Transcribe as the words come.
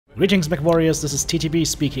Greetings Mechwarriors, this is TTB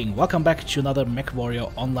speaking. Welcome back to another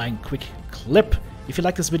Mechwarrior Online quick clip. If you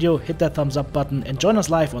like this video, hit that thumbs up button and join us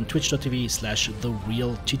live on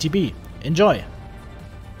twitch.tv/TheRealTTB. Enjoy!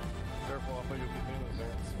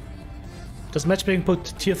 Does matchmaking put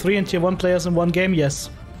tier 3 and tier 1 players in one game? Yes.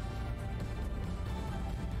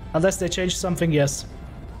 Unless they change something, yes.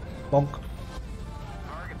 Bonk.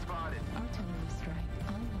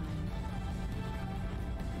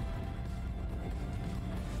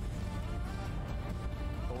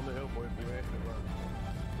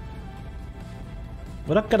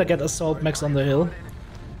 We're not gonna get assault max on the hill.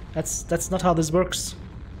 That's not how this works.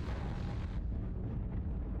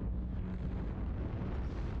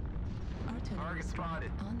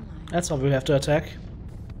 That's how we have to attack.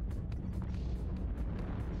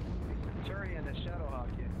 Centurion and Shadowhawk,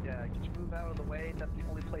 yeah, can you move out of the way? That's the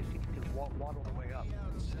only place you can waddle the way up.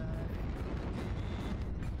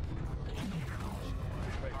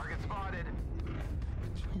 Target spotted.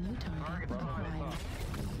 New target acquired.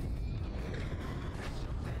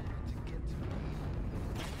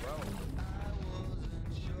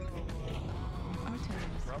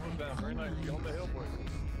 Bravo's down, very nice. Get on the hill, boys.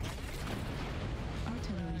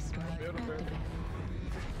 Artillery strike activated.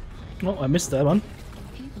 Oh, I missed that one.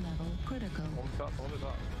 Heat level critical. On the top, on the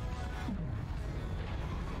top.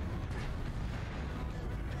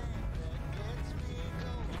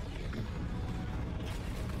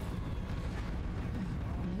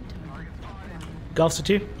 New target acquired. Gulf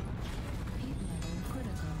City. Heat level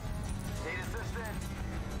critical.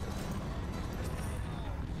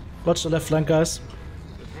 Watch the left flank, guys.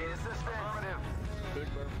 Big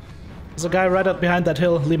burn. There's a guy right up behind that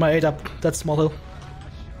hill, Lima 8 up, that small hill.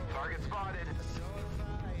 Target spotted.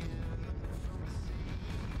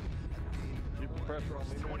 Keep the pressure on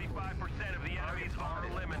me. 25% of the enemies are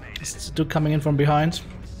eliminated. This dude coming in from behind.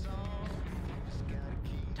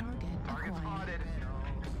 Target acquired.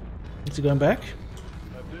 Is he going back?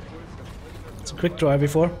 It's a quick draw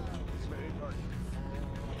before.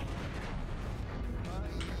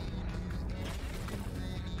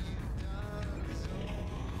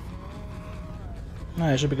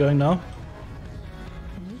 I should be going now.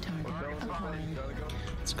 New target acquired.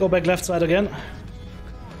 Let's go back left side again.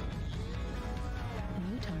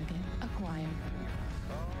 New target acquired.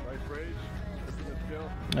 Nice rage. Tripping the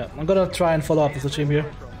skill. Yeah, I'm gonna try and follow up with the team here.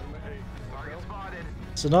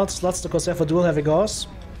 So now slots the Corsair for dual heavy gauss.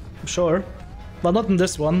 I'm sure. But not in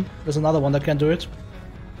this one. There's another one that can do it.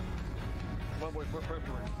 Come on, boys, we're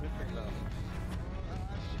pressuring. This thing now.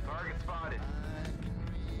 Target spotted.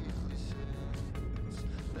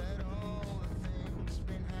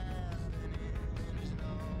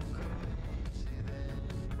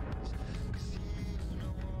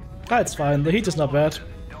 Ah, it's fine. The heat is not bad.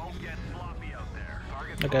 Don't get sloppy out there.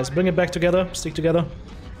 Target Okay, guys, bring it back together. Stick together.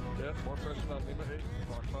 Yeah, more pressure on Lima 8.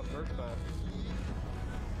 Fox not first time.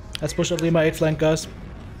 Let's push that Lima 8 flank, guys.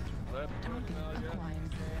 Left. Target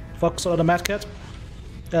acquired. Foxtrot on the Mad Cat.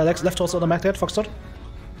 Left torso on the Mad Cat. Foxtrot.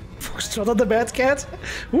 Foxtrot on the Mad Cat.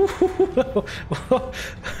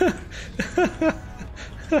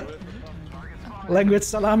 Language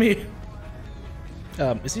salami.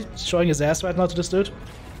 Is he showing his ass right now to this dude?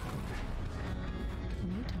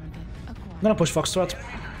 New target acquired. I'm gonna push Foxtrot.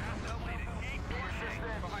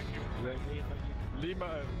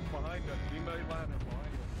 Lima behind us. Lima line behind us.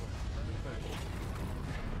 Turn his face.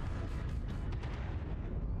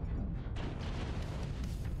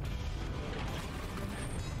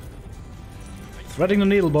 Threading the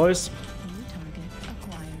needle, boys. New target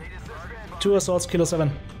acquired. 2 assaults, kilo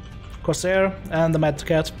 7. Corsair and the Mad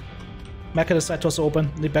Cat. Mad Cat is side torso open.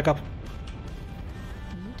 Need backup. New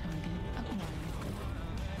target acquired.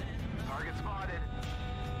 Target spotted.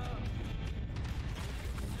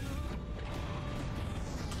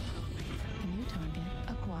 New target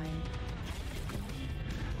acquired.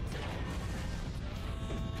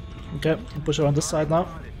 Okay, push her on this side now.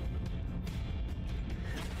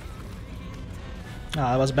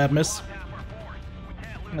 Ah, that was a bad miss.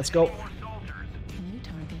 Let's go. New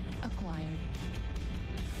target acquired.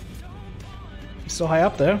 He's so high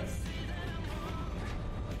up there.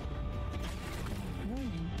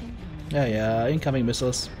 Warning incoming. Yeah, incoming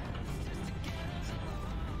missiles.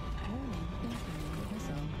 Warning incoming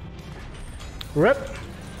missile. Rip. Target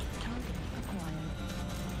acquired.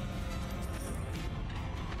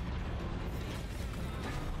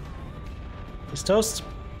 He's toast.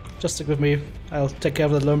 Just stick with me. I'll take care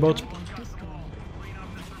of the lone boat. Target destroyed.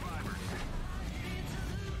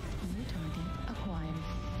 New target acquired.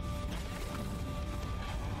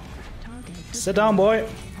 Target Sit down, boy. New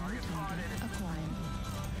target acquired.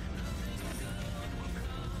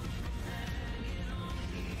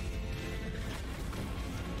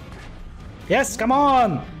 Yes, come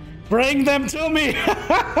on! Bring them to me!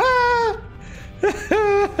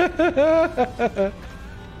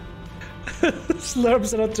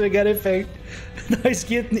 Slurps are not doing anything. Now he's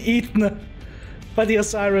getting eaten by the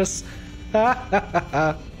Osiris.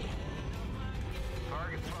 Come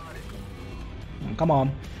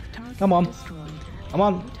on. Target Come on. destroyed. Come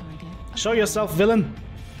on. Target. Show yourself, villain.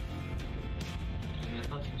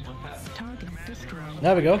 Target destroyed.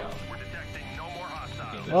 There we go.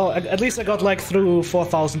 Well, at least I got like through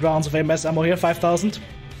 4,000 rounds of AMS ammo here, 5,000.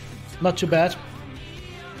 Not too bad.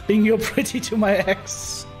 Being you pretty to my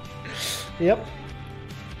ex. Yep.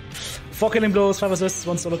 4 killing blows, 5 assists,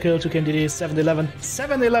 1 solo kill, 2 KMDD, 711.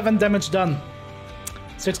 711 damage done.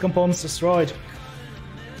 6 components destroyed.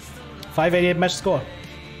 588 match score.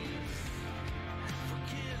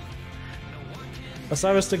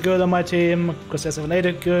 Osiris did good on my team. Corsair 7A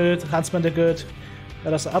did good. Huntsman did good.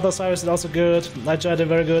 Other Osiris did also good. Nightjar did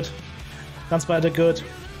very good. Gunspire did good.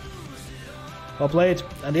 Well played.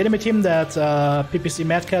 And the enemy team that PPC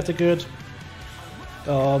Madcat did good.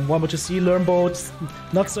 1.2C learn boat,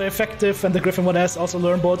 not so effective, and the Griffin 1S also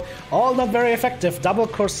learn boat. All not very effective. Double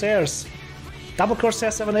Corsairs. Double Corsair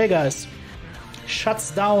 7A, guys. Shuts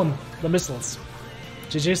down the missiles.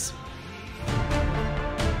 GG's.